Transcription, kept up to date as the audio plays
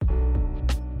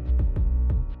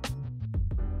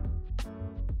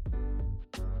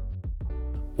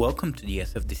Welcome to the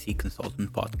SFDC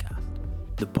Consultant Podcast,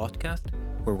 the podcast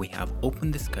where we have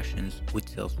open discussions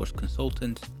with Salesforce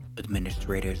consultants,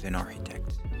 administrators, and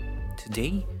architects.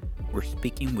 Today, we're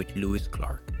speaking with Lewis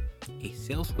Clark, a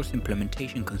Salesforce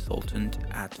implementation consultant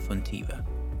at Fontiva,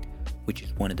 which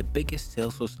is one of the biggest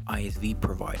Salesforce ISV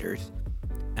providers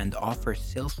and offers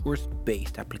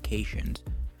Salesforce-based applications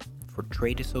for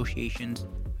trade associations,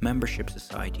 membership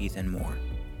societies, and more.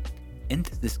 In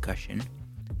this discussion,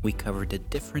 we cover the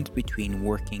difference between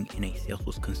working in a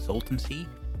Salesforce consultancy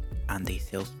and a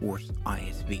Salesforce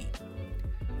ISV.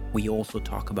 We also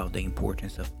talk about the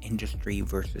importance of industry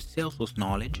versus Salesforce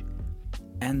knowledge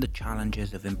and the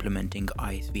challenges of implementing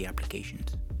ISV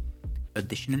applications.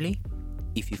 Additionally,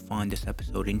 if you find this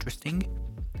episode interesting,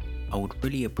 I would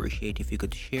really appreciate if you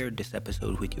could share this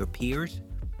episode with your peers,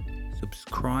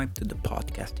 subscribe to the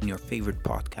podcast in your favorite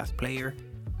podcast player,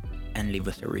 and leave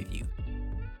us a review.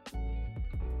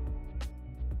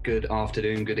 Good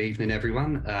afternoon, good evening,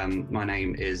 everyone. My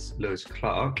name is Lewis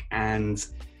Clark, and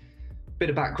a bit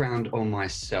of background on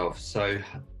myself. So,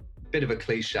 a bit of a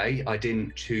cliche, I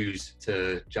didn't choose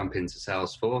to jump into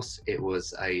Salesforce. It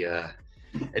was an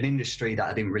industry that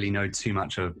I didn't really know too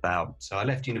much about. So I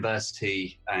left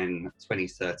university in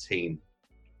 2013,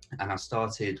 and I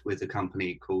started with a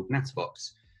company called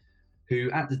Natterbox, who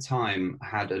at the time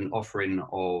had an offering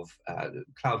of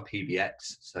cloud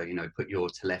PBX, so put your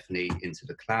telephony into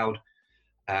the cloud.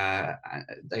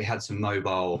 They had some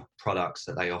mobile products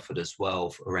that they offered as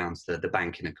well around the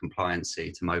banking and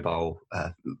compliancy to mobile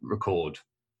record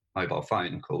mobile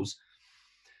phone calls.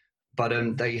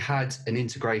 But they had an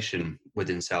integration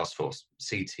within Salesforce,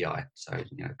 CTI, so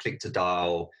click to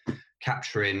dial,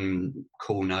 capturing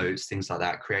call notes, things like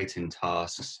that, creating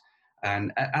tasks.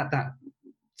 And at that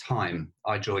time,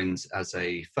 I joined as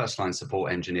a first-line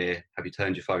support engineer. Have you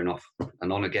turned your phone off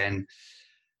and on again?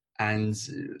 And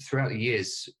throughout the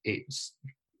years, it's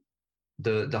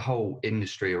the whole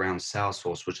industry around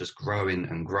Salesforce was just growing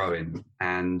and growing.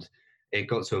 And it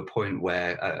got to a point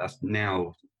where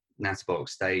now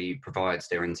Natterbox, they provide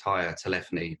their entire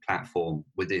telephony platform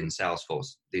within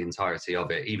Salesforce, the entirety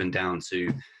of it, even down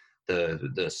to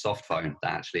the soft phone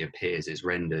that actually appears, is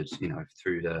rendered,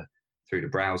 through the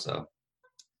browser.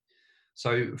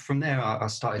 So from there, I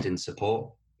started in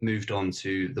support, moved on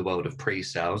to the world of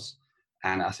pre-sales.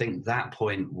 And I think that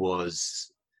point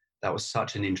was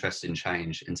such an interesting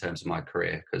change in terms of my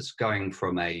career, because going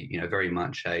from very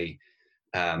much a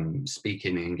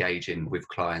speaking and engaging with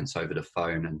clients over the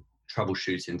phone and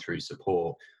troubleshooting through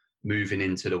support, moving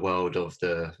into the world of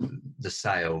the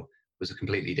sale was a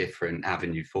completely different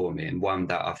avenue for me, and one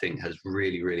that I think has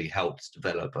really, really helped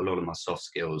develop a lot of my soft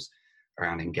skills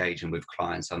around engaging with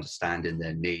clients, understanding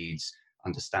their needs,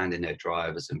 understanding their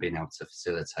drivers, and being able to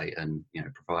facilitate and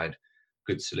provide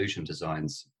good solution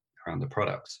designs around the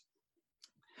products.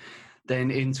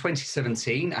 Then in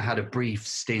 2017, I had a brief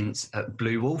stint at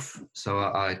Bluewolf. So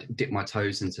I dipped my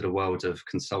toes into the world of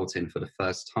consulting for the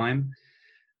first time.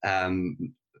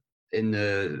 In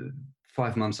the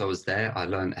 5 months I was there, I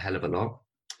learned a hell of a lot.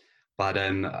 But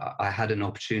I had an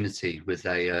opportunity with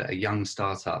a young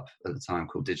startup at the time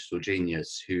called Digital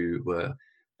Genius, who were a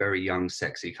very young,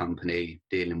 sexy company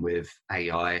dealing with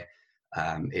AI.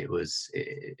 It was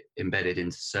embedded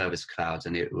into Service Cloud,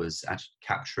 and it was actually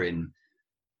capturing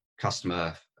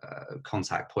customer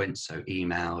contact points, so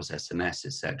emails, SMS,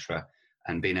 etc.,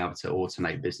 and being able to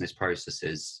automate business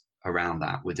processes around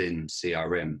that within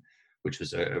CRM, which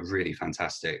was a really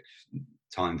fantastic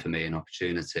time for me, an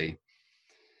opportunity.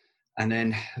 And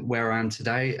then where I am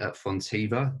today at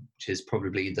Fontiva, which is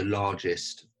probably the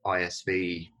largest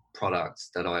ISV product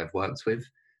that I have worked with.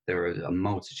 There are a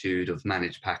multitude of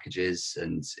managed packages,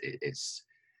 and it's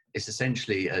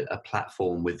essentially a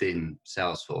platform within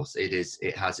Salesforce.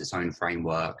 It has its own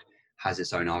framework, has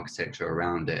its own architecture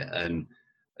around it. And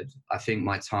I think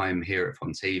my time here at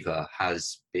Fontiva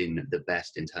has been the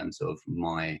best in terms of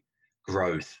my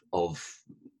growth of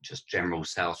just general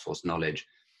Salesforce knowledge,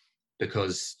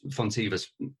 because Fontiva's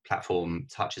platform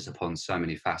touches upon so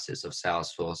many facets of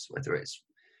Salesforce, whether it's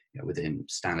within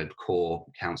standard core,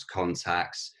 accounts,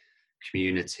 contacts,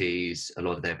 communities, a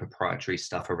lot of their proprietary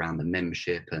stuff around the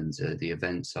membership and the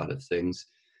event side of things.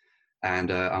 And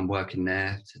I'm working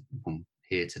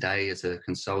here today as a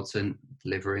consultant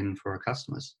delivering for our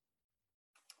customers.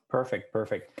 Perfect.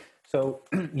 So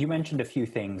you mentioned a few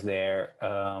things there,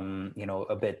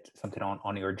 a bit something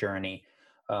on your journey.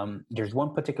 There's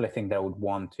one particular thing that I would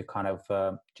want to kind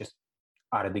of just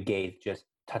out of the gate, just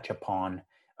touch upon,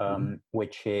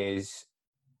 which is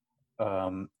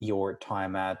your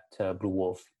time at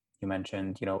Bluewolf. You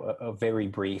mentioned, a very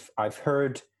brief, I've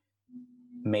heard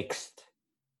mixed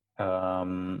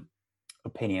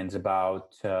opinions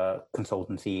about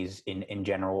consultancies in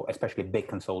general, especially big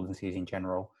consultancies in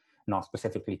general, not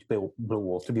specifically to Blue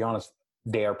Wolf. To be honest,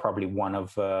 they are probably one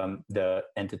of the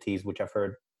entities which I've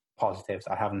heard positives.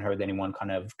 I haven't heard anyone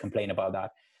kind of complain about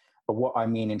that. But what I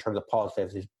mean in terms of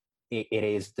positives is it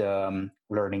is the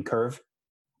learning curve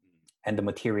and the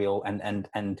material, and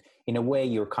in a way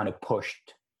you're kind of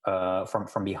pushed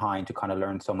from behind to kind of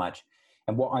learn so much.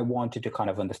 And what I wanted to kind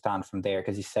of understand from there,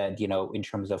 because you said, in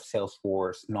terms of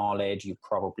Salesforce knowledge, you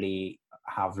probably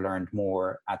have learned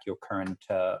more at your current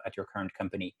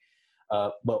company.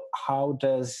 But how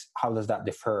does that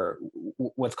differ?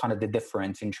 What's kind of the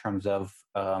difference in terms of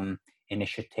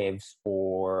initiatives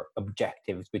or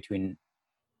objectives between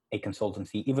a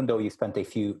consultancy, even though you spent a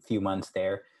few months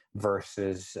there,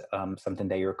 versus something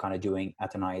that you're kind of doing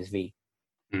at an ISV?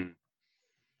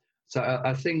 So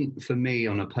I think for me,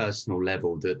 on a personal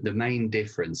level, the main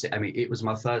difference, I mean, it was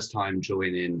my first time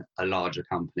joining a larger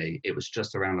company. It was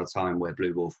just around the time where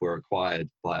Blue Wolf were acquired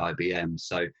by IBM.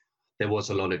 So there was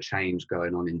a lot of change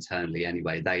going on internally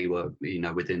anyway. They were,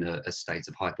 within a state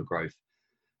of hypergrowth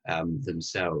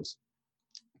themselves.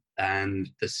 And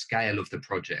the scale of the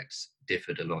projects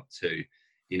differed a lot too.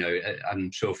 I'm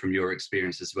sure from your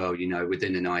experience as well,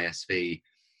 within an ISV,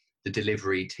 the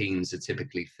delivery teams are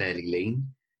typically fairly lean.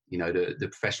 The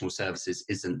professional services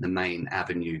isn't the main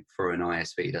avenue for an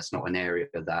ISV. That's not an area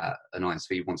that an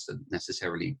ISV wants to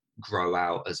necessarily grow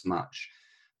out as much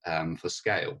for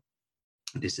scale.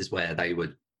 This is where they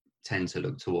would tend to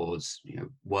look towards,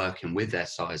 working with their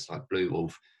size like Blue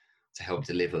Wolf to help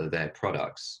deliver their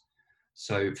products.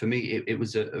 So for me, it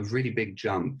was a really big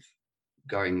jump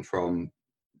going from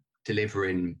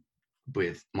delivering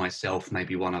with myself,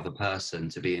 maybe one other person,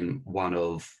 to being one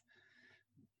of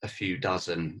a few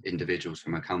dozen individuals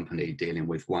from a company dealing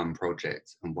with one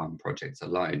project and one project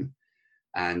alone.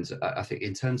 And I think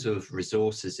in terms of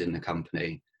resources in the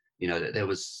company, there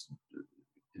was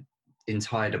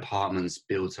entire departments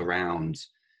built around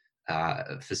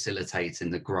facilitating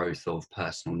the growth of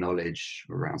personal knowledge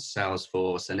around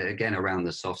Salesforce, and again around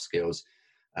the soft skills.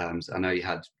 So I know you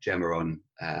had Gemma on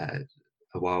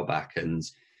a while back, and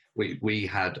we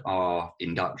had our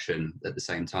induction at the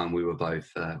same time. We were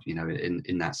both,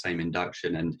 in that same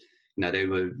induction, and they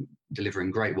were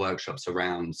delivering great workshops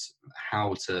around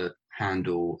how to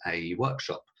handle a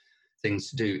workshop, things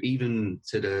to do, even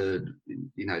to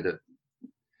the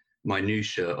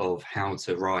minutia of how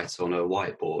to write on a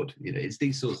whiteboard. It's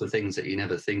these sorts of things that you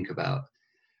never think about.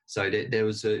 So there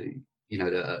was a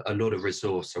lot of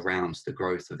resource around the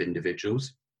growth of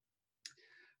individuals.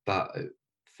 But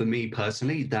for me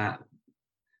personally, that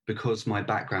because my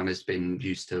background has been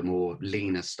used to more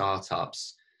leaner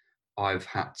startups, I've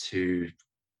had to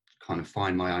kind of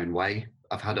find my own way.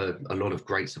 I've had a lot of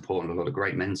great support and a lot of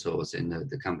great mentors in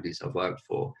the companies I've worked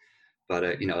for. But,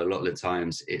 a lot of the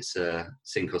times it's a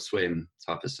sink or swim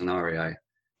type of scenario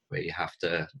where you have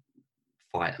to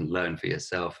fight and learn for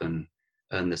yourself and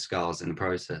earn the scars in the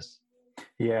process.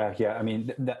 Yeah. I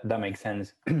mean, that makes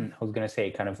sense. I was going to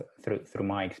say, kind of through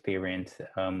my experience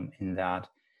in that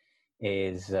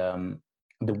is the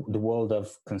world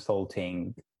of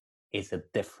consulting is a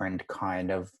different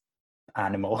kind of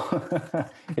animal,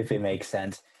 if it makes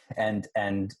sense.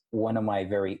 And one of my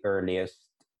very earliest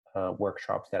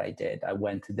workshops that I did, I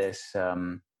went to this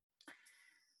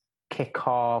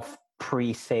kickoff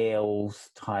pre-sales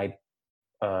type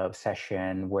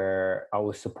session where I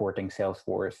was supporting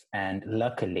Salesforce, and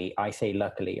luckily,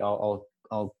 I'll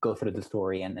go through the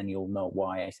story and you'll know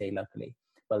why I say luckily.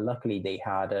 But luckily, they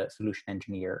had a solution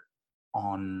engineer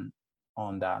on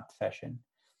that session,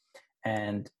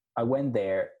 and I went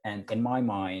there, and in my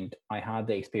mind, I had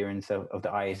the experience of the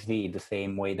ISV the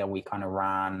same way that we kind of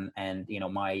ran, and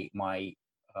my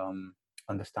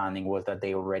understanding was that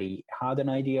they already had an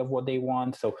idea of what they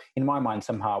want. So in my mind,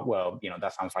 somehow,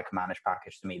 that sounds like a managed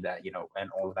package to me, that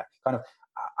and all of that kind of.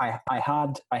 I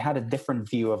had a different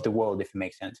view of the world, if it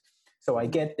makes sense. So I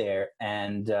get there,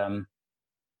 and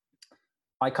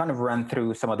I kind of ran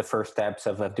through some of the first steps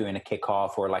of doing a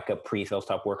kickoff or like a pre-sales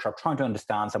type workshop, trying to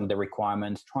understand some of the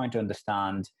requirements, trying to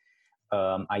understand,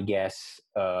 the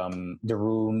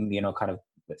room, kind of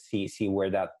see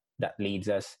where that leads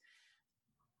us.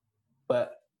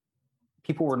 But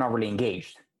people were not really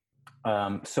engaged.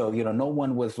 So, no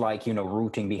one was like,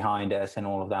 rooting behind us and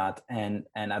all of that. And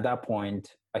at that point,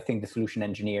 I think the solution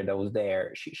engineer that was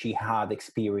there, she had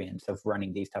experience of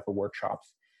running these type of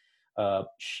workshops.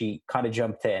 She kind of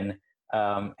jumped in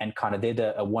and kind of did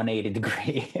a 180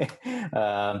 degree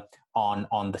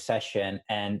on the session,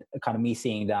 and kind of me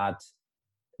seeing that,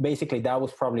 basically that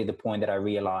was probably the point that I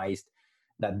realized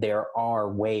that there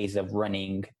are ways of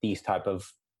running these type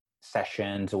of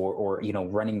sessions, or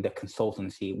running the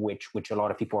consultancy, which a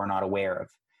lot of people are not aware of.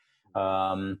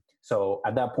 So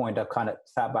at that point, I kind of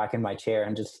sat back in my chair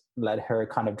and just let her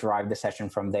kind of drive the session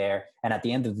from there. And at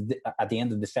the end of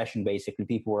the session, basically,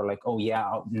 people were like, "Oh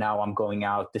yeah, now I'm going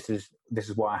out. This is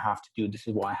what I have to do. This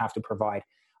is what I have to provide."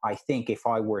 I think if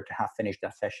I were to have finished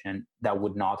that session, that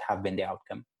would not have been the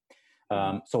outcome.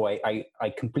 So I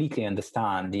completely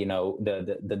understand,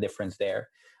 the difference there.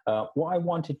 What I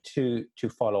wanted to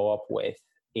follow up with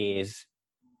is,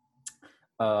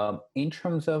 in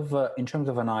terms of an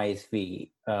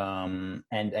ISV,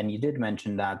 and you did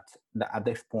mention that at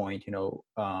this point,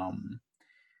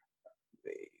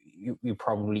 you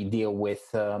probably deal with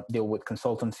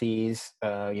consultancies,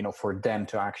 for them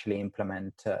to actually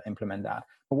implement that.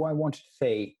 But what I wanted to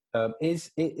say,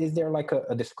 is there like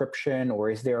a description, or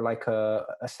is there like a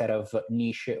set of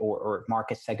niche or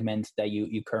market segments that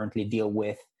you currently deal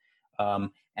with,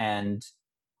 and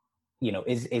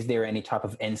is there any type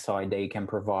of insight that you can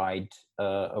provide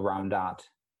around that?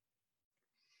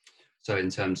 So in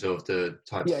terms of the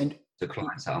types of the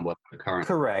clients that I'm working with currently?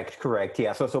 Correct.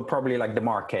 Yeah. So probably like the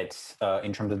markets,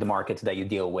 in terms of the markets that you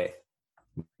deal with.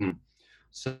 Mm-hmm.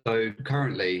 So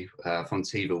currently,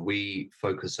 Fontiva, we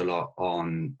focus a lot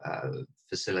on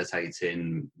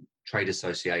facilitating trade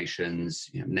associations,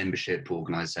 membership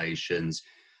organizations,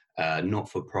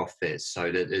 not-for-profits.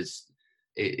 So that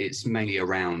it's mainly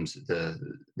around the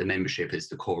membership is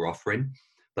the core offering,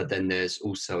 but then there's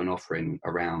also an offering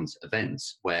around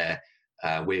events where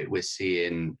we're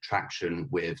seeing traction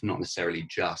with not necessarily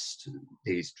just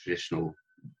these traditional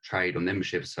trade or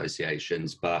membership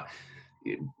associations, but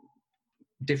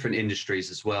different industries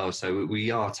as well. So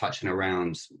we are touching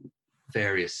around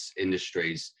various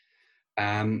industries.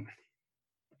 I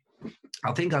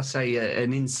think I'd say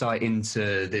an insight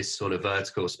into this sort of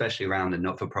vertical, especially around the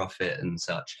not-for-profit and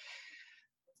such.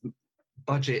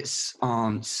 Budgets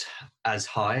aren't as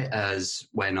high as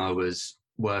when I was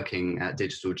working at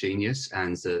Digital Genius,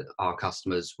 and our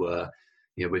customers were,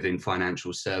 within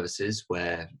financial services,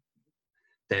 where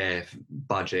their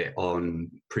budget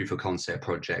on proof of concept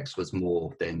projects was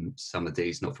more than some of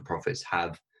these not-for-profits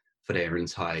have for their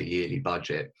entire yearly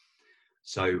budget.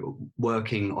 So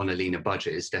working on a leaner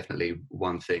budget is definitely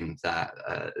one thing that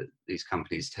these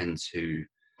companies tend to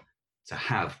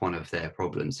have one of their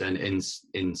problems. And in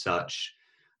such,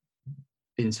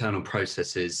 internal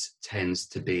processes tends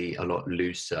to be a lot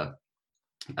looser.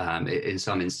 In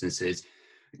some instances,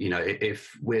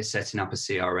 if we're setting up a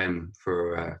CRM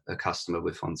for a customer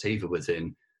with Fontiva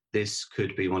within, this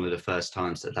could be one of the first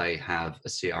times that they have a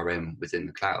CRM within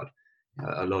the cloud.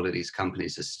 A lot of these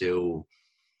companies are still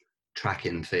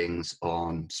tracking things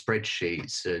on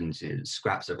spreadsheets and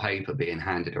scraps of paper being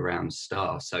handed around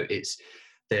staff. So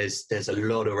there's a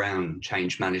lot around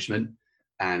change management,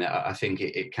 and I think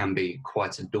it can be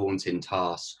quite a daunting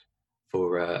task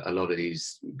for a lot of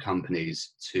these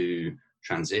companies to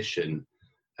transition,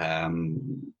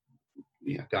 going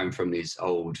from these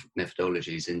old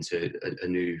methodologies into a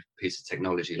new piece of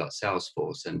technology like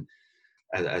Salesforce. And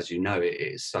as you know,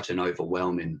 it's such an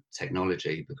overwhelming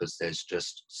technology because there's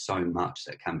just so much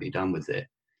that can be done with it.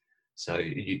 So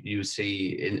you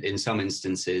see in some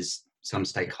instances, some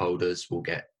stakeholders will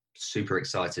get super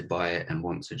excited by it and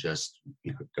want to just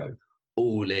go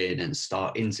all in and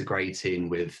start integrating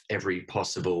with every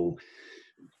possible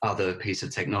other piece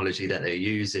of technology that they're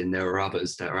using. There are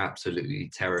others that are absolutely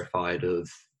terrified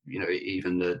of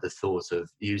even the thought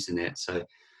of using it. So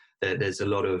there's a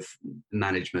lot of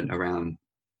management around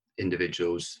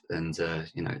individuals and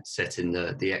setting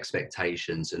the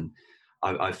expectations. And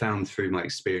I found through my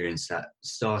experience that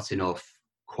starting off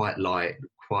quite light,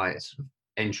 quite sort of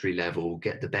entry level,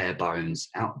 get the bare bones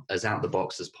out the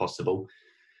box as possible,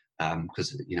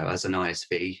 because as an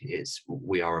ISV,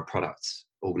 we are a product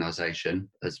organization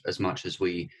as much as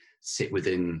we sit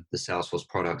within the Salesforce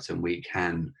product, and we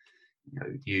can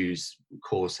use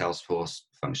core Salesforce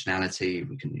functionality.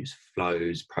 We can use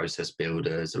flows, process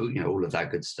builders, all of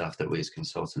that good stuff that we as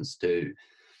consultants do.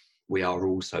 We are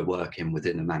also working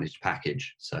within a managed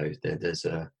package, so there's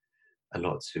a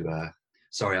lot to.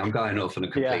 Sorry, I'm going off on a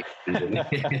complete. Yeah.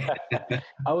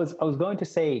 I was going to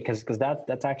say because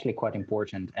that's actually quite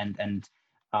important, and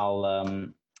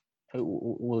I'll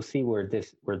we'll see where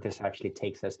this actually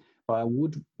takes us. But I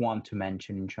would want to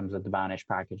mention in terms of the managed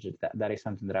packages that is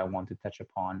something that I want to touch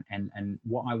upon, and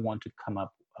what I want to come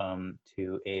up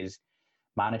to is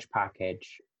managed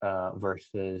package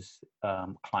versus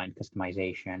client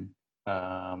customization.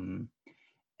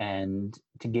 And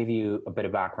to give you a bit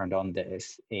of background on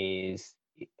this is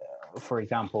for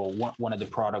example, one of the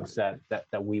products that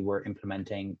we were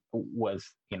implementing was,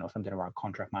 something around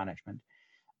contract management.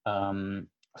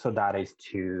 So that is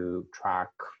to track,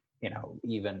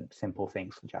 even simple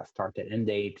things such as start date, end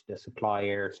date, the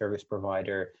supplier, service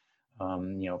provider, a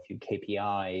few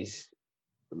KPIs,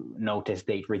 notice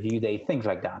date, review date, things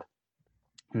like that.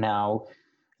 Now,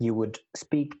 you would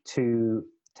speak to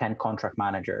 10 contract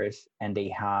managers and they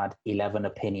had 11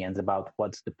 opinions about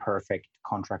what's the perfect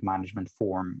contract management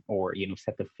form or,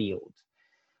 set of fields.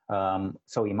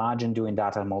 So imagine doing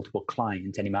that on multiple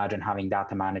clients and imagine having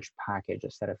data managed package,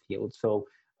 a set of fields. So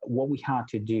what we had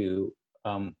to do,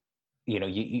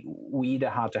 we either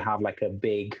had to have like a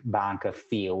big bank of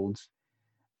fields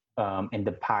in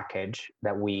the package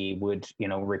that we would,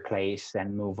 replace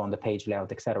and move on the page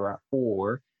layout, etc.,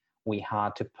 or we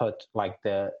had to put like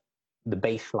the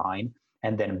baseline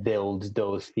and then build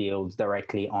those fields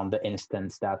directly on the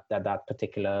instance that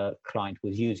particular client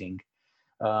was using.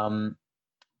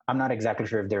 I'm not exactly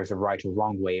sure if there's a right or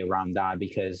wrong way around that,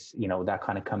 because that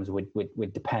kind of comes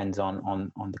with depends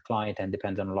on the client and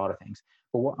depends on a lot of things.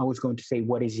 But what I was going to say,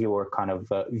 what is your kind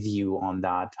of view on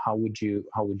that? How would you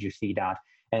see that?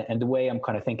 And the way I'm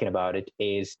kind of thinking about it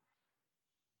is,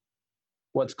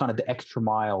 what's kind of the extra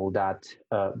mile that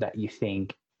you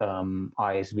think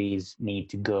ISVs need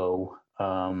to go,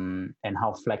 and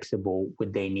how flexible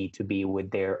would they need to be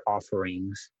with their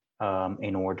offerings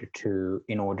in order to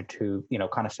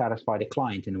kind of satisfy the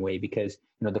client in a way? Because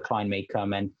the client may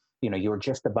come and you're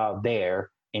just about there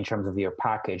in terms of your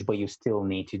package, but you still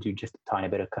need to do just a tiny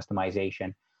bit of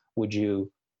customization. Would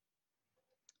you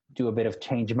do a bit of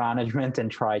change management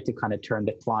and try to kind of turn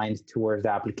the client towards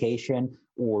the application,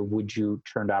 or would you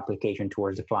turn the application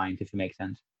towards the client, if it makes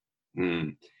sense?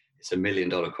 It's $1 million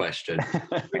question.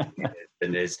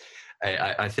 And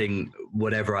I think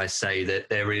whatever I say, that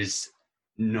there is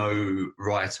no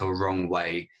right or wrong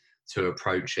way to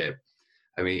approach it.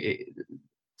 I mean,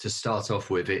 to start off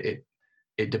with, it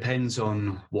depends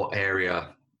on what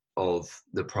area of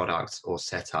the product or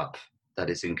setup that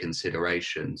is in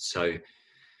consideration. So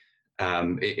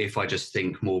if I just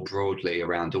think more broadly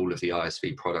around all of the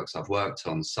ISV products I've worked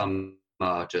on, some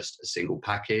are just a single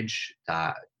package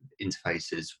that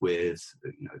interfaces with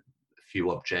a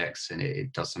few objects, and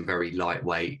it does some very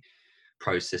lightweight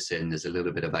processing. There's a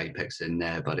little bit of Apex in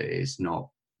there, but it's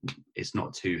not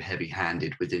too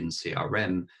heavy-handed within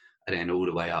CRM, and then all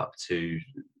the way up to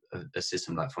a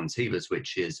system like Fontiva's,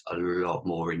 which is a lot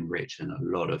more enriched and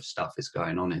a lot of stuff is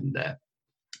going on in there.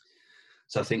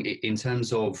 So I think in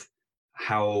terms of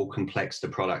how complex the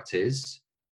product is,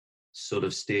 sort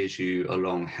of steers you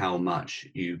along how much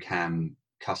you can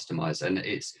customize. And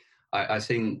I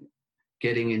think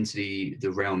getting into the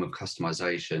realm of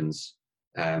customizations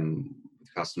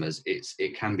with customers,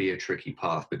 it can be a tricky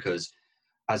path, because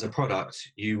as a product,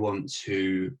 you want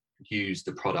to use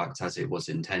the product as it was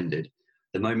intended.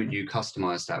 The moment you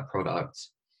customize that product,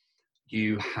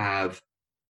 you have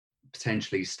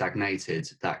potentially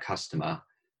stagnated that customer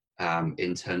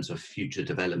in terms of future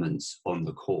developments on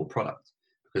the core product.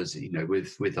 Because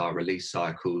with our release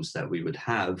cycles that we would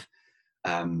have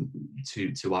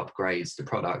to upgrade the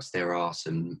products, there are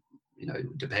some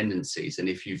dependencies, and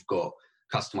if you've got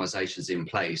customizations in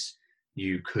place,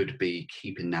 you could be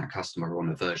keeping that customer on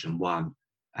a version 1,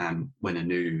 and when a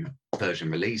new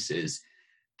version releases,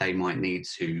 they might need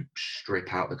to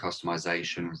strip out the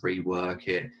customization, rework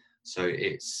it. So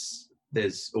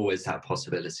there's always that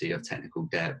possibility of technical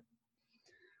debt.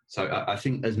 So I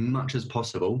think as much as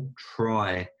possible,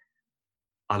 I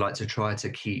like to try to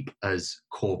keep as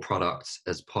core products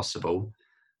as possible.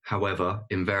 However,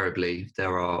 invariably,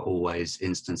 there are always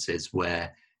instances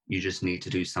where you just need to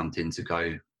do something to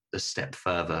go the step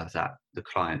further that the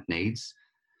client needs.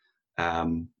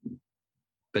 But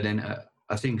then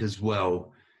I think as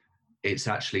well, it's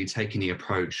actually taking the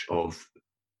approach of,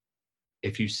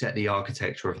 if you set the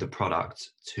architecture of the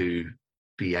product to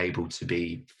be able to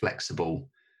be flexible,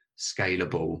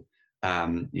 scalable,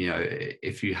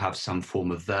 if you have some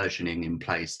form of versioning in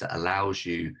place that allows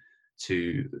you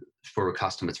for a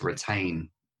customer to retain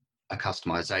a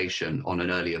customization on an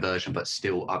earlier version but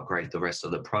still upgrade the rest of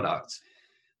the product,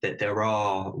 that there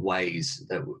are ways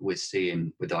that we're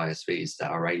seeing with ISVs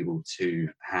that are able to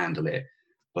handle it.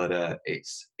 But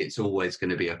it's always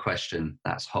going to be a question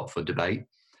that's hot for debate.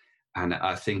 And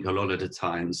I think a lot of the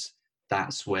times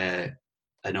that's where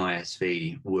an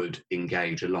ISV would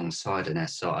engage alongside an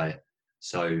SI.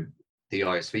 So the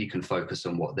ISV can focus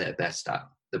on what they're best at,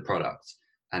 the product,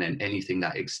 and then anything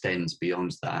that extends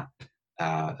beyond that,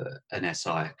 an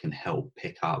SI can help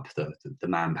pick up the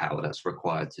manpower that's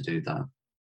required to do that.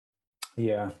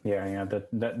 Yeah.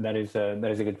 That is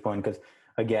a good point, because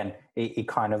again, it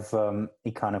kind of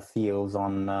feels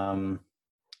on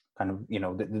kind of,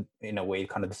 in a way,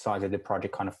 kind of the size of the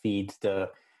project kind of feeds the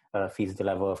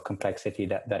level of complexity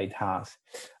that it has.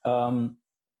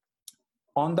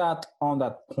 On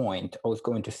that point, I was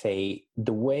going to say,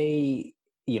 the way,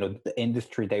 the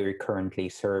industry that you're currently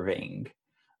serving,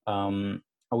 I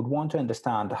would want to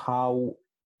understand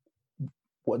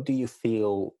what do you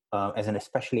feel,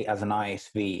 especially as an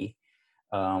ISV,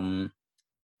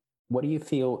 what do you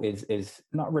feel is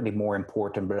not really more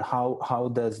important, but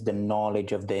how does the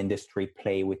knowledge of the industry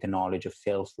play with the knowledge of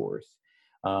Salesforce?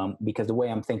 Because the way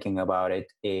I'm thinking about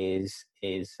it is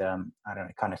I don't know,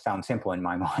 it kind of sounds simple in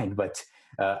my mind, but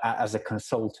as a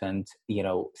consultant,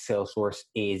 Salesforce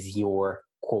is your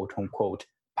quote unquote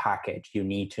package. You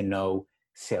need to know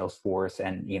Salesforce,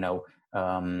 and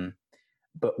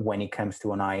but when it comes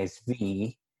to an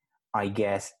ISV, I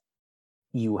guess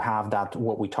you have that,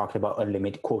 what we talked about, a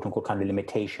limit, quote unquote, kind of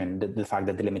limitation, the fact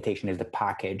that the limitation is the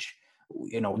package.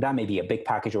 That may be a big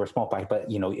package or a small package,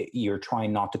 but you're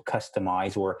trying not to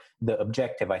customize, or the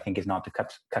objective, I think, is not to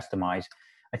customize.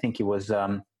 I think it was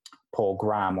Paul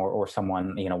Graham or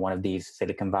someone, one of these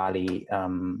Silicon Valley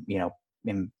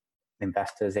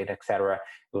investors, etc.,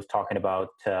 was talking about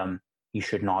you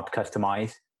should not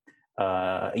customize.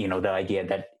 The idea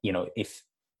that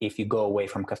if you go away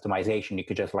from customization, you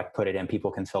could just put it in,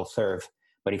 people can self-serve.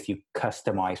 But if you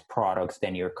customize products,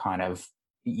 then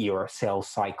your sales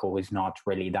cycle is not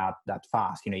really that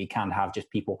fast. You can't have just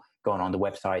people going on the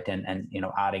website and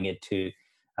adding it to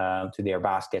their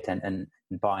basket and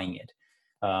buying it.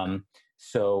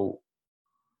 So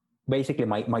basically,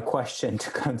 my question,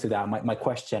 to come to that, my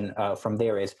question from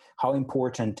there is, how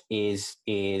important is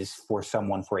for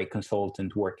a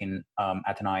consultant working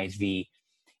at an ISV,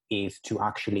 is to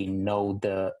actually know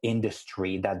the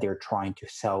industry that they're trying to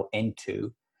sell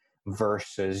into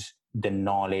versus the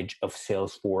knowledge of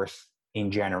Salesforce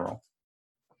in general?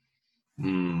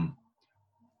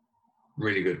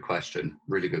 Really good question.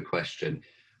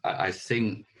 I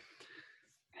think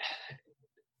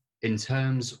in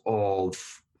terms of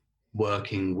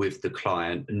working with the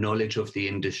client, knowledge of the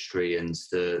industry and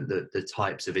the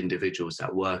types of individuals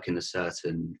that work in a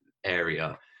certain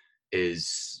area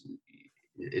is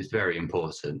very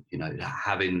important.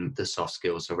 Having the soft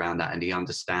skills around that and the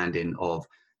understanding of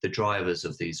the drivers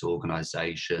of these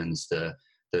organizations, the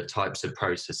types of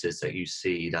processes that you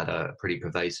see that are pretty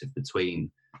pervasive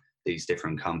between these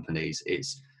different companies.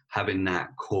 It's having that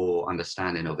core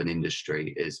understanding of an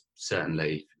industry is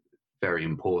certainly very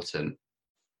important.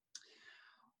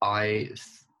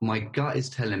 My gut is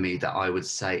telling me that I would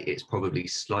say it's probably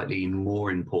slightly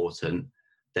more important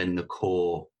than the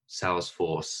core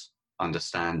Salesforce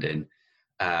understanding.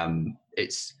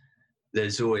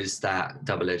 There's always that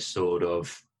double-edged sword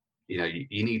of,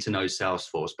 you need to know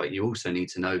Salesforce, but you also need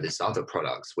to know this other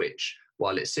product, which,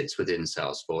 while it sits within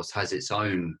Salesforce, has its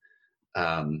own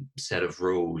set of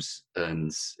rules.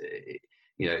 And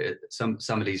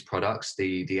some of these products,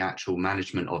 the actual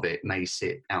management of it may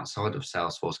sit outside of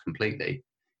Salesforce completely.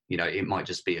 It might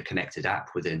just be a connected app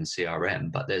within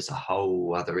CRM, but there's a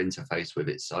whole other interface with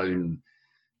its own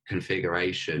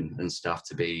configuration and stuff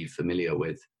to be familiar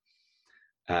with.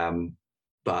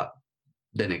 But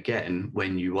then again,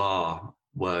 when you are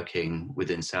working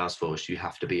within Salesforce, you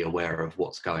have to be aware of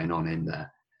what's going on in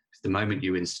there. The moment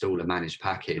you install a managed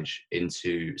package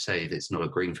into, say, if it's not a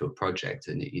greenfield project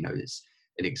and it's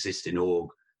an existing org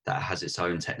that has its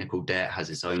own technical debt, has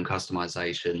its own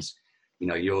customizations,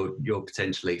 you're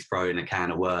potentially throwing a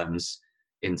can of worms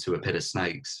into a pit of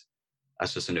snakes.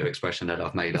 That's just a new expression that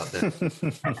I've made up there.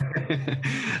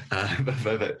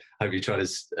 But hope you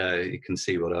can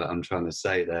see what I'm trying to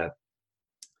say there.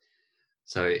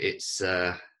 So it's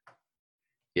to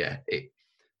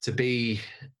be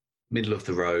middle of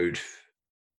the road,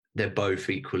 they're both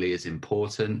equally as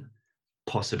important,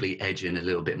 possibly edging a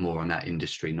little bit more on that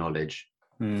industry knowledge.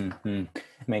 Mm-hmm.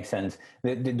 Makes sense.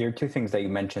 There are two things that you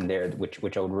mentioned there,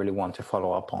 which I would really want to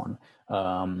follow up on.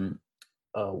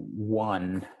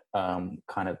 One,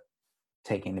 kind of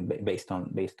taking based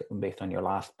on your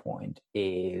last point,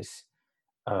 is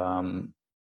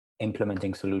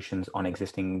implementing solutions on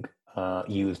existing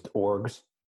used orgs,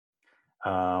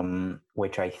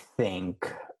 which I think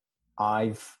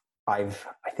I've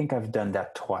done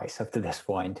that twice up to this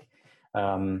point,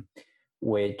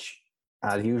 which,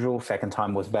 as usual, second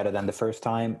time was better than the first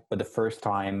time. But the first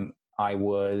time I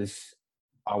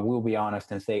will be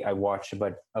honest and say I watched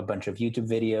a bunch of YouTube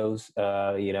videos,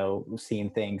 seeing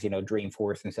things,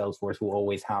 Dreamforce and Salesforce will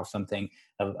always have something,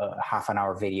 a half an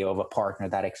hour video of a partner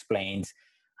that explains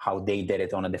how they did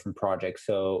it on a different project.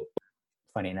 So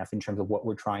funny enough, in terms of what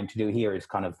we're trying to do here is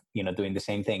kind of, doing the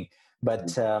same thing.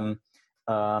 But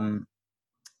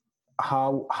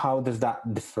how does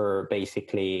that differ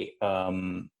basically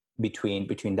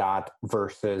between that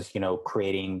versus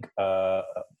creating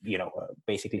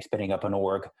basically spinning up an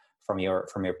org from your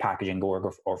packaging org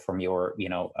or from your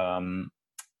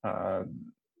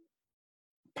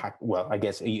well, I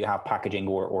guess you have packaging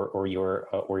or your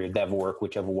dev work,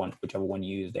 whichever one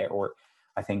you use there. Or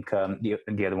I think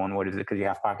the other one, what is it? Because you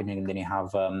have packaging and then you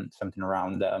have something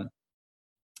around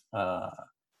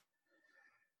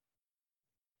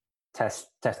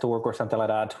test org or something like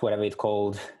that, whatever it's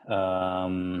called.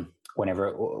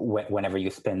 Whenever you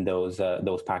spin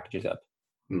those packages up.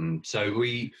 So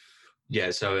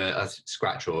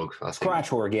Scratch org.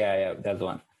 Scratch org, yeah, that's the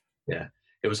one. Yeah,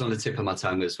 it was on the tip of my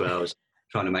tongue as well. I was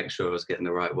trying to make sure I was getting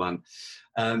the right one.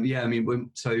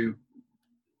 So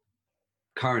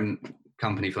current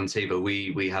company Fontiva,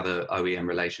 we have a OEM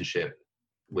relationship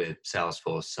with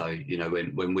Salesforce. So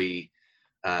when we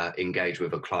engage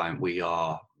with a client, we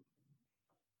are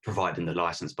providing the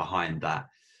license behind that.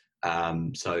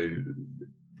 So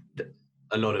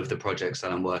a lot of the projects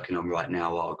that I'm working on right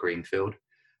now are greenfield.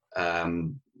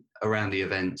 Around the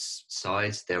events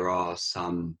side, there are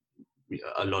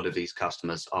a lot of these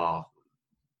customers are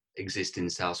existing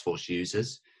Salesforce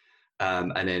users.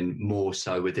 And then more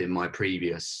so within my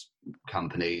previous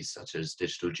companies, such as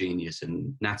Digital Genius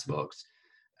and Natterbox,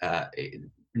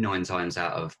 9 times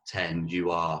out of 10,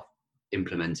 you are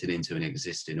implemented into an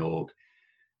existing org.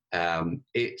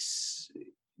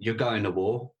 You're going to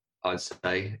war, I'd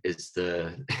say, is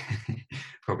the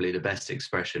probably the best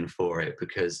expression for it,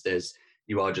 because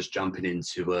you are just jumping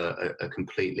into a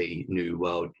completely new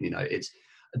world. It's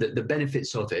the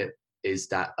benefits of it is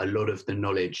that a lot of the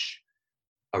knowledge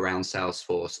around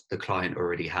Salesforce the client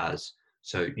already has.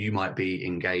 So you might be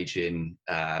engaging,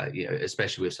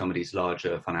 especially with some of these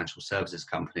larger financial services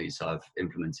companies I've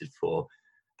implemented for,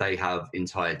 they have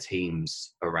entire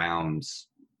teams around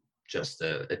just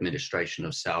the administration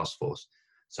of Salesforce.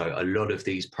 So a lot of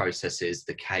these processes,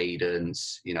 the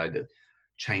cadence, the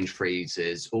change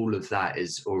freezes, all of that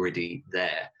is already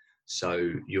there.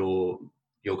 So you're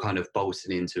kind of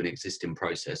bolting into an existing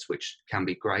process, which can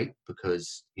be great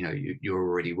because you're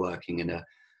already working in a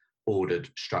ordered,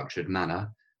 structured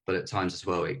manner. But at times as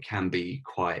well, it can be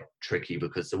quite tricky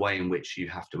because the way in which you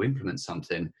have to implement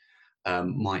something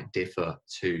might differ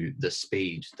to the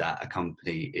speed that a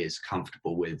company is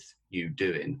comfortable with you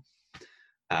doing.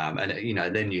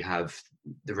 Then you have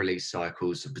the release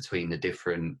cycles between the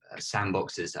different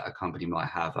sandboxes that a company might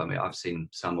have. I mean, I've seen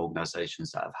some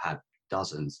organizations that have had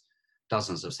dozens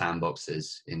of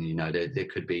sandboxes, and there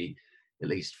could be at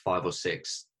least 5 or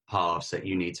 6 paths that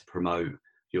you need to promote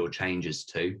your changes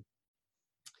to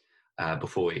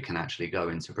before it can actually go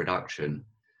into production.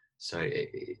 So,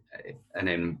 and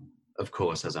then of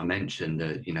course, as I mentioned,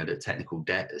 the technical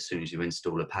debt. As soon as you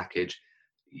install a package,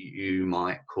 you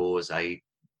might cause a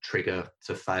trigger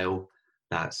to fail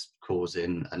that's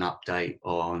causing an update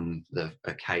on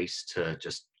a case to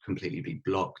just completely be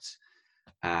blocked,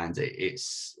 and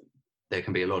there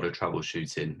can be a lot of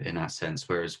troubleshooting in that sense.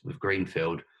 Whereas with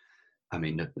greenfield, I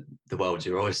mean, the world's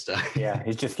your oyster. Yeah,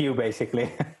 it's just you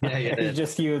basically. Yeah. It's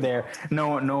just you there. No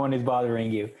one is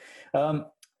bothering you.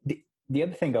 The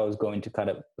other thing I was going to kind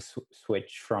of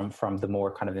switch from the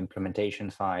more kind of implementation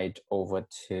side over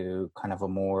to kind of a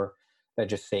more, let's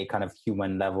just say, kind of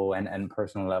human level and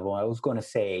personal level. I was going to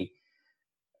say,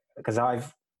 because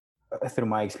through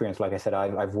my experience, like I said,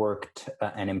 I've worked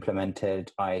and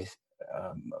implemented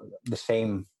the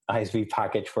same ISV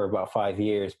package for about 5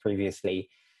 years previously.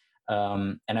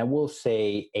 And I will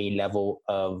say a level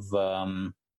of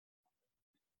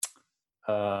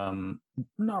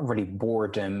not really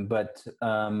boredom, but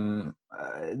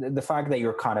the fact that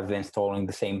you're kind of installing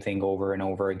the same thing over and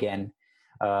over again,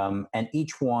 and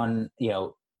each one,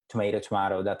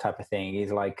 tomato, that type of thing,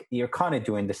 is like you're kind of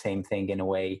doing the same thing in a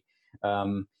way.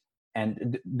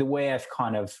 And the way I've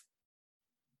kind of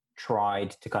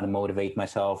tried to kind of motivate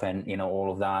myself and all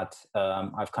of that,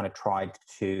 I've kind of tried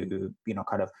to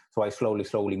so I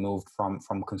slowly moved from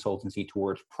consultancy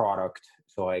towards product.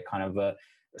 So I kind of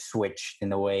switched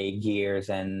in a way gears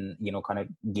and kind of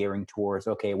gearing towards,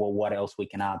 okay, well, what else we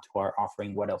can add to our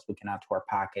offering, what else we can add to our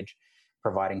package,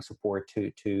 providing support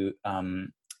to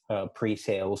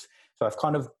pre-sales. So I've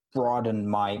kind of broadened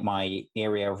my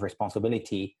area of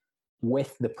responsibility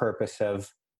with the purpose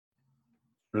of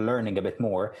learning a bit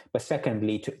more, but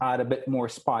secondly, to add a bit more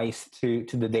spice to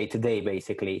the day-to-day,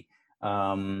 basically.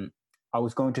 I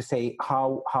was going to say,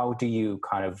 how do you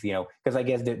kind of, because I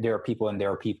guess there are people and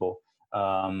there are people.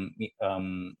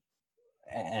 and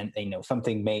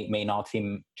something may not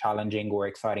seem challenging or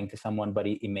exciting to someone, but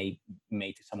it may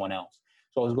to someone else.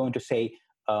 So I was going to say,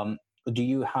 do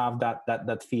you have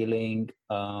that feeling,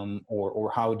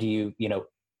 or how do you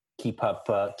keep up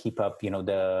the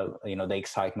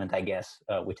excitement, I guess,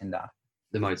 within that?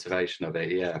 The motivation of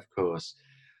it, yeah, of course.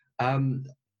 I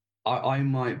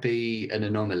might be an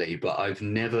anomaly, but I've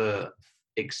never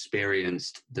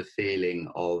experienced the feeling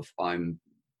of I'm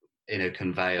in a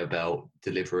conveyor belt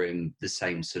delivering the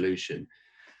same solution.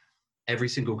 Every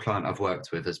single client I've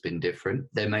worked with has been different.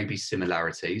 There may be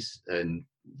similarities and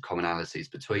commonalities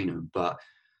between them, but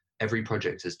every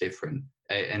project is different.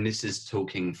 And this is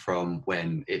talking from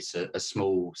when it's a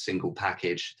small single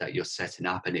package that you're setting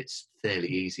up and it's fairly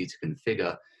easy to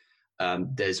configure.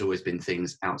 There's always been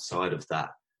things outside of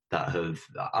that have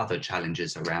other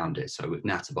challenges around it. So with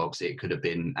Natterbox, it could have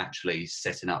been actually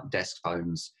setting up desk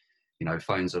phones,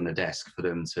 phones on the desk for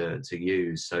them to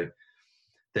use. So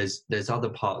there's other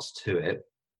parts to it.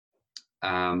 So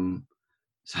I'm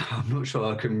not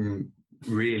sure I can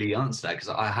really answer that, because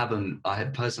I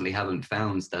personally haven't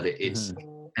found that it's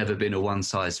ever been a one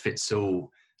size fits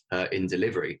all in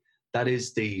delivery. That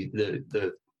is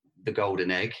the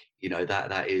golden egg,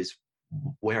 that is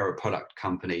where a product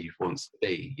company wants to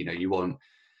be. You want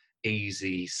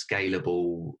easy,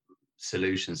 scalable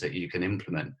solutions that you can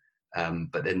implement.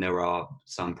 But then there are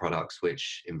some products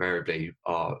which invariably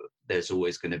there's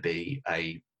always going to be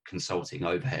a consulting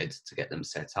overhead to get them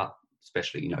set up,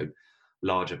 especially,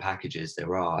 larger packages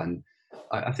there are. And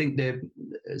I think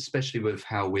especially with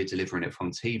how we're delivering it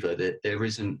from Tiva, that there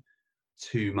isn't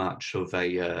too much of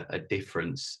a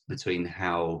difference between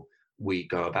how we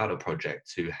go about a project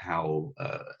to how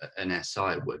an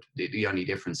SI would. The only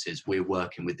difference is we're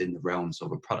working within the realms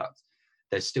of a product.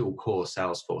 There's still core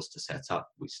Salesforce to set up.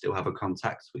 We still have a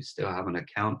contact. We still have an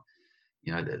account.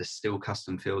 There's still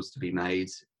custom fields to be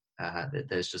made.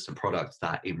 There's just a product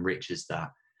that enriches that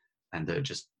and that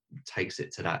just takes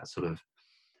it to that sort of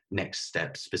next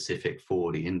step specific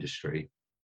for the industry.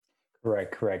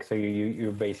 Correct. So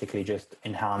you're basically just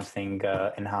enhancing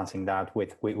that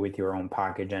with your own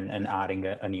package and adding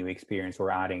a new experience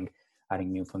or adding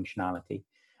new functionality.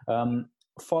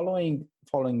 Following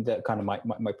the kind of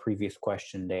my previous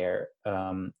question there,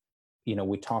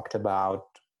 we talked about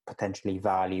potentially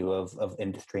value of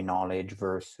industry knowledge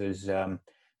versus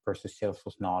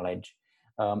Salesforce knowledge.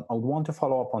 I would want to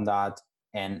follow up on that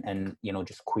and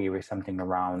just query something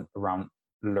around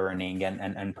learning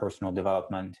and personal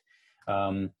development.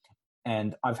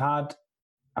 And I've had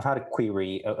a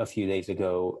query a few days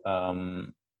ago.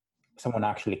 Someone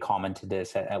actually commented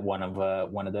this at one of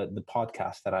the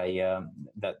podcasts that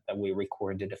that we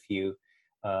recorded a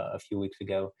few weeks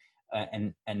ago,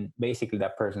 and basically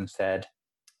that person said,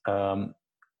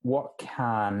 what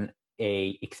can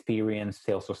a experienced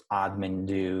Salesforce admin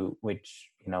do? Which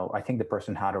I think the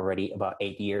person had already about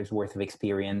 8 years worth of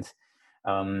experience.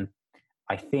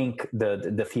 I think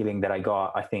the feeling that I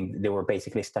got, I think they were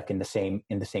basically stuck in the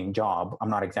same job. I'm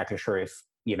not exactly sure if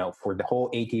for the whole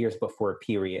 8 years, but for a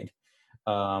period.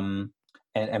 And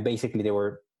basically they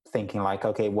were thinking like,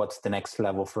 okay, what's the next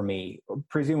level for me?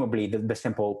 Presumably the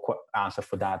simple answer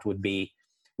for that would be,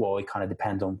 well, it kind of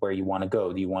depends on where you want to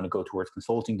go. Do you want to go towards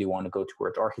consulting? Do you want to go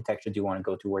towards architecture? Do you want to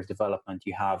go towards development?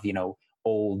 You have,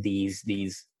 all these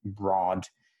broad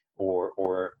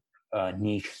or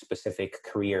niche specific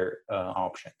career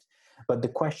options. But the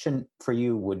question for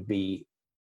you would be,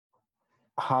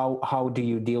 how do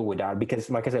you deal with that? Because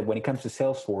like I said, when it comes to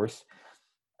Salesforce,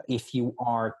 if you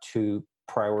are to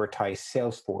prioritize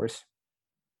Salesforce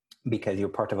because you're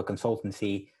part of a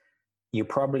consultancy, you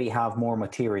probably have more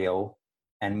material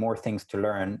and more things to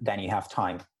learn than you have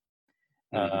time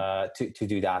to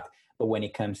do that. But when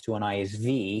it comes to an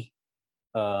ISV,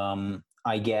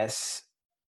 I guess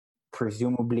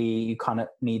presumably you kind of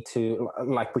need to,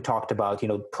 like we talked about,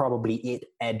 probably it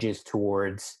edges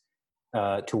towards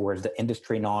the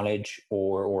industry knowledge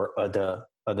or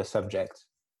other subjects.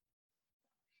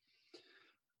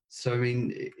 So, I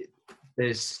mean,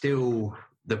 there's still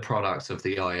the product of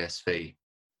the ISV.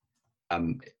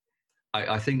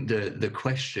 I think the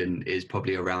question is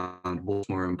probably around what's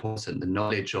more important, the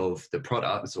knowledge of the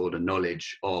product or the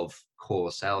knowledge of core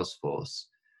Salesforce,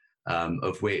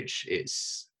 of which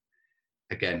it's,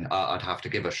 again, I'd have to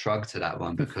give a shrug to that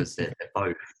one because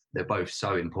they're both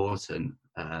so important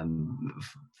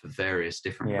for various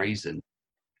different reasons.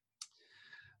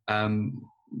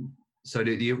 So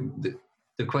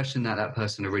the question that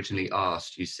person originally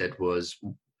asked, you said, was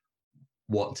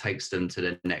what takes them to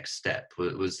the next step?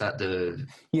 Was that the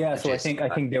So I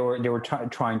think they were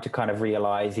trying to kind of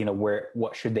realize,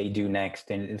 what should they do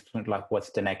next, and it's like what's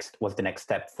the next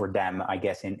step for them, I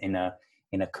guess, in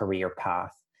a career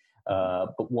path.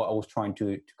 But what I was trying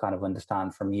to kind of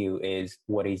understand from you is,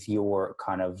 what is your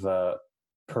kind of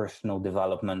personal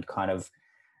development kind of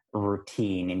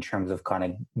routine in terms of kind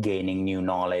of gaining new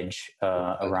knowledge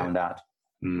around that?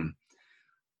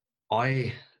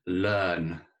 I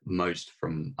learn most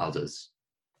from others.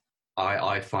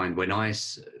 I find when I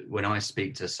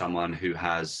speak to someone who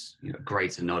has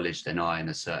greater knowledge than I in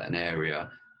a certain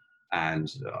area,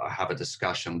 and I have a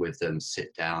discussion with them,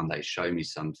 sit down, they show me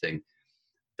something,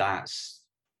 that's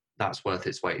worth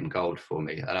its weight in gold for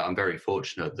me. And I'm very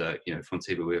fortunate that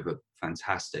Fontibah, we have a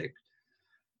fantastic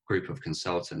group of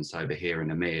consultants over here in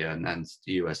EMEA and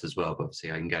the US as well. But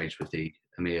obviously I engage with the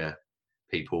EMEA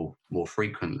people more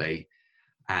frequently,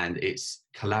 and it's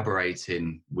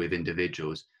collaborating with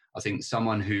individuals. I think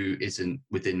someone who isn't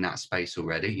within that space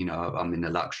already, I'm in the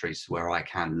luxuries where I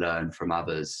can learn from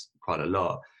others quite a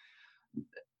lot.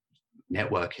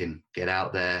 Networking, get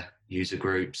out there, user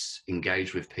groups,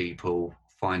 engage with people,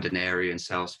 find an area in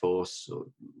Salesforce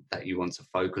that you want to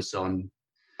focus on,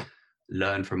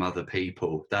 learn from other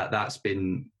people. That's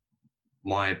been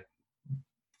my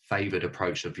favored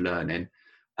approach of learning,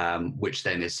 which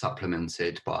then is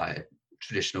supplemented by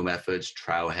traditional methods,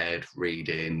 Trailhead,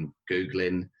 reading,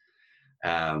 Googling,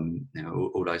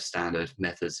 all those standard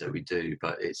methods that we do.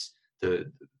 But it's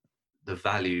the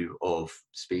value of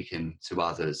speaking to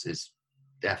others is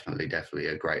definitely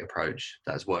a great approach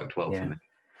that's worked well for me.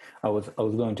 I was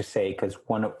going to say, because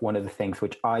one of the things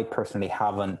which I personally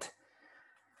haven't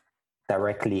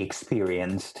directly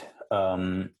experienced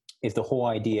is the whole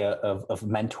idea of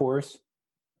mentors,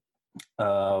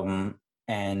 and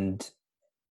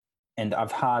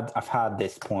I've had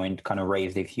this point kind of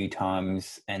raised a few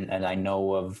times, and I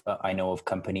know of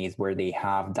companies where they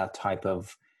have that type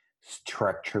of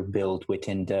structure built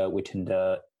within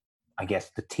the I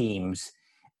guess the teams,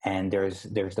 and there's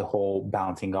the whole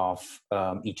bouncing off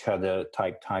each other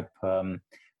type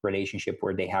relationship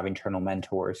where they have internal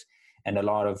mentors. And a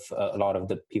lot of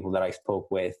the people that I spoke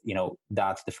with,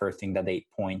 that's the first thing that they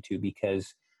point to,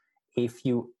 because if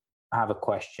you have a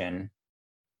question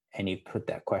and you put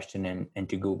that question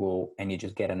into Google and you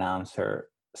just get an answer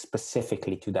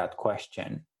specifically to that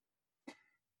question,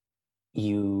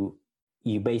 you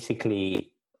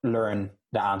basically learn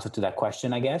the answer to that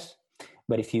question, I guess.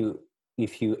 But if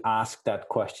you ask that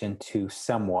question to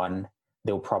someone,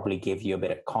 they'll probably give you a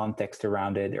bit of context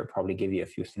around it. They'll probably give you a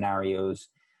few scenarios.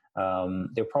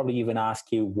 They'll probably even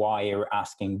ask you why you're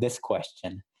asking this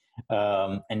question,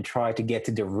 and try to get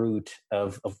to the root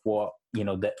of what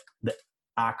the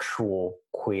actual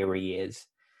query is.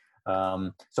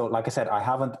 So like I said, I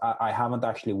haven't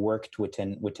actually worked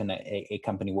within a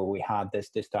company where we had this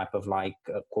type of like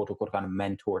quote unquote kind of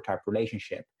mentor type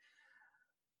relationship.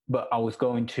 But I was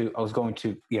going to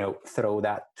throw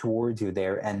that towards you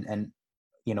there, and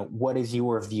what is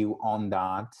your view on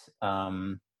that?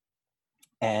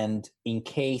 And in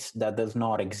case that does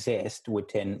not exist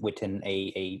within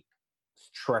a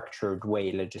structured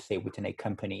way, let's just say within a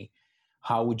company,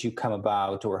 how would you come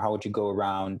about, or how would you go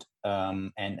around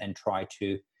and try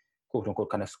to quote unquote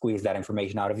kind of squeeze that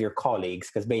information out of your colleagues?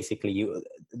 Because basically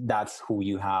that's who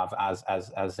you have as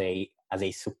a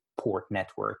support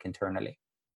network internally.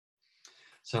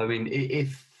 So I mean,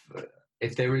 if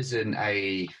there isn't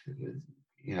a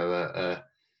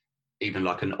even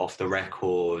like an off the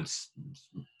records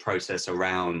process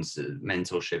around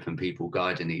mentorship and people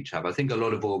guiding each other, I think a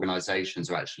lot of organizations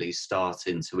are actually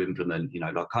starting to implement,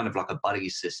 like kind of like a buddy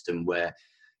system where,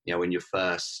 when you're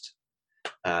first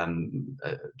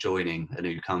joining a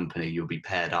new company, you'll be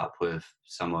paired up with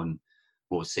someone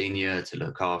more senior to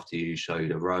look after you, show you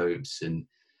the ropes. And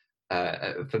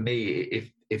for me,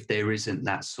 if there isn't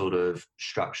that sort of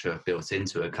structure built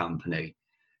into a company,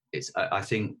 I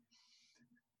think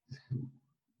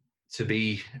to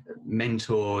be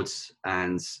mentored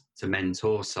and to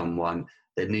mentor someone,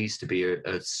 there needs to be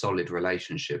a solid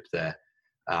relationship there.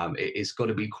 It's got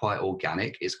to be quite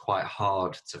organic. It's quite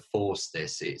hard to force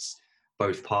this. It's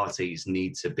both parties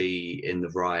need to be in the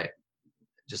right,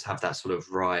 just have that sort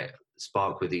of right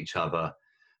spark with each other,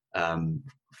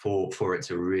 for it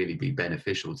to really be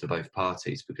beneficial to both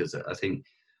parties. Because I think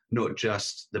not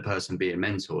just the person being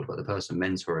mentored, but the person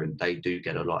mentoring, they do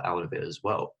get a lot out of it as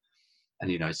well.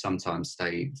 And, sometimes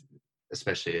they,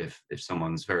 especially if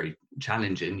someone's very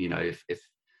challenging, if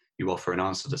you offer an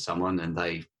answer to someone and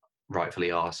they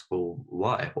rightfully ask, well,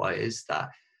 why is that?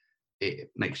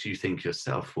 It makes you think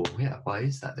yourself, well, yeah, why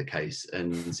is that the case?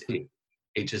 And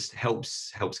it just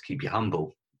helps keep you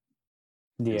humble.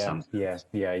 It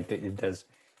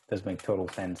does make total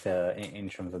sense in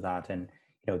terms of that. And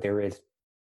there is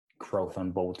growth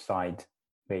on both sides,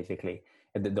 basically.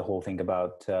 The whole thing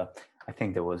about I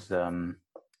think there was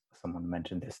someone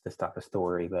mentioned this type of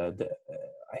story, but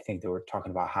I think they were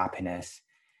talking about happiness,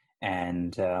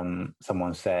 and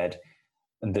someone said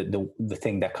the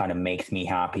thing that kind of makes me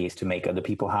happy is to make other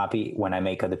people happy. When I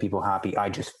make other people happy, I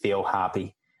just feel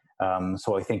happy.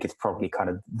 So I think it's probably kind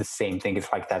of the same thing.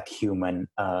 It's like that human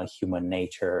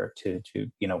nature to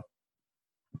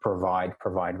provide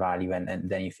value, and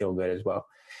then you feel good as well.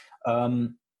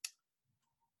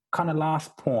 Kind of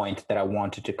last point that I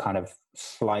wanted to kind of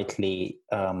slightly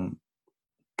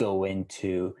go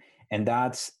into, and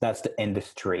that's the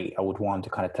industry I would want to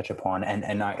kind of touch upon,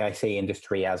 and I say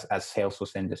industry as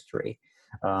Salesforce industry,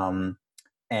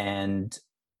 and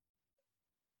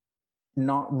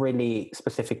not really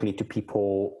specifically to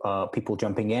people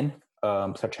jumping in,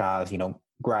 such as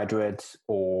graduates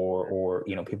or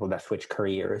people that switch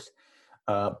careers,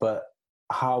 but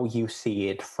how you see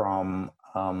it from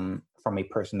a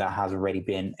person that has already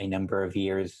been a number of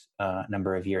years in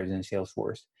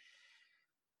Salesforce.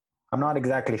 I'm not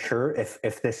exactly sure if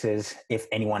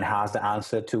anyone has the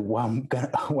answer to what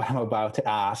I'm about to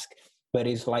ask, but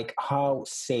it's like, how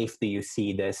safe do you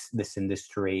see this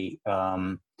industry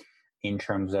in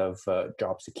terms of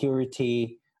job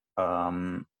security,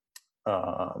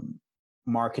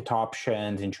 market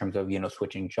options, in terms of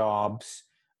switching jobs,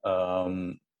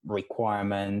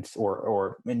 requirements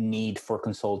or need for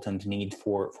consultants, need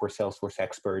for Salesforce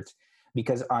experts?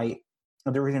 Because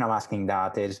the reason I'm asking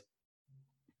that is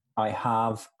I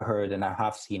have heard and I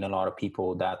have seen a lot of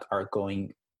people that are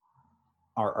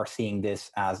seeing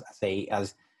this as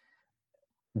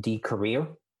the career,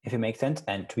 if it makes sense.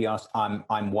 And to be honest,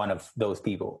 I'm one of those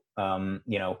people.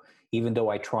 Even though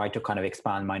I try to kind of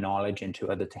expand my knowledge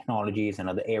into other technologies and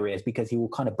other areas, because you will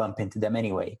kind of bump into them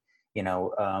anyway.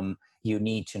 You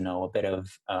need to know a bit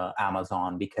of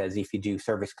Amazon, because if you do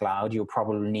Service Cloud, you'll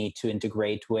probably need to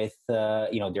integrate with their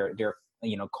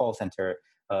call center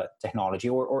technology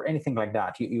or anything like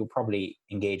that. You'll probably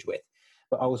engage with.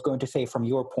 But I was going to say, from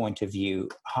your point of view,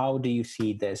 how do you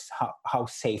see this? How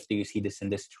safe do you see this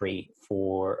industry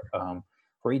for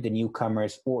either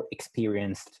newcomers or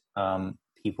experienced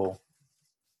people?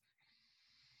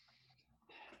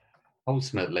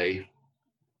 Ultimately,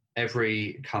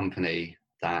 every company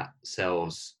that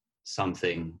sells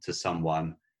something to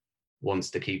someone wants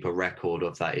to keep a record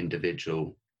of that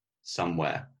individual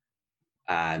somewhere.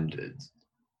 And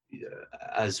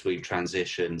as we've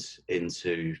transitioned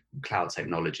into cloud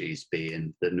technologies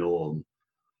being the norm,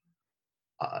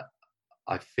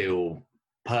 I feel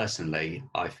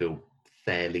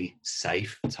fairly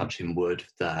safe, touching wood,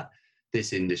 that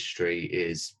this industry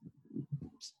is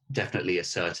definitely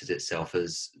asserted itself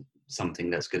as something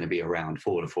that's going to be around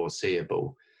for the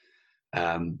foreseeable.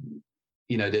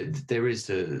 There is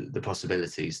the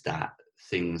possibilities that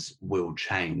things will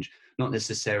change, not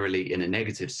necessarily in a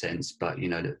negative sense, but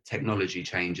the technology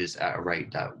changes at a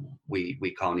rate that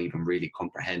we can't even really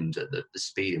comprehend at the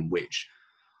speed in which,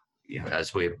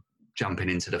 as we're jumping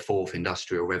into the fourth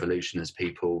industrial revolution, as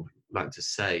people like to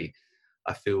say.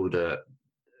 I feel that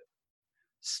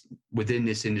within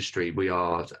this industry, we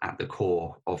are at the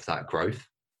core of that growth,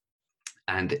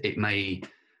 and it may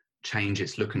change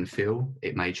its look and feel,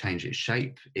 it may change its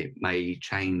shape, it may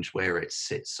change where it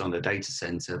sits on a data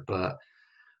center, but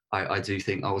I do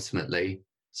think ultimately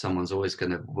someone's always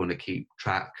going to want to keep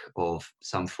track of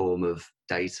some form of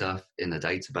data in the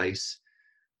database,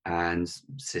 and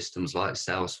systems like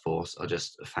Salesforce are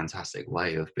just a fantastic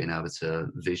way of being able to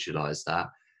visualize that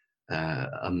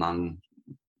among,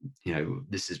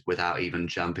 this is without even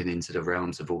jumping into the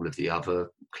realms of all of the other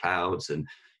clouds and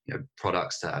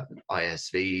products that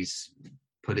ISVs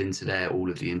put into there, all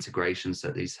of the integrations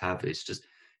that these have. It's just,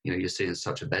 you're seeing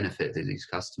such a benefit to these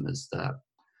customers that,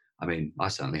 I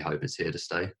certainly hope it's here to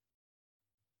stay.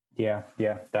 Yeah,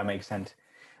 that makes sense.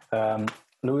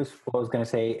 Lewis, what I was going to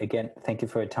say, again, thank you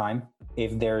for your time.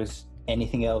 If there's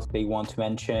anything else that you want to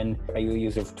mention, are you a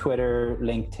user of Twitter,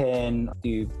 LinkedIn? Do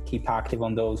you keep active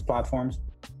on those platforms?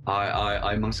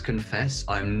 I must confess,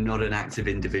 I'm not an active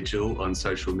individual on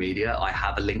social media. I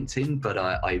have a LinkedIn, but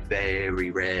I very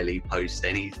rarely post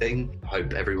anything. I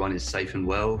hope everyone is safe and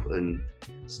well and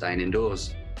staying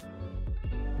indoors.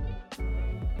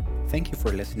 Thank you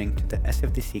for listening to the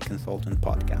SFDC Consultant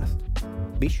podcast.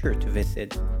 Be sure to visit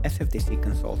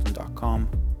sfdcconsultant.com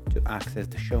to access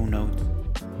the show notes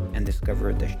and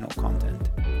discover additional content.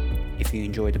 If you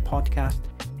enjoyed the podcast,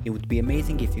 it would be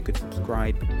amazing if you could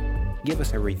subscribe, give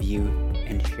us a review,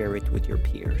 and share it with your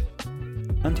peers.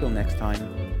 Until next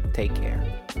time, take care.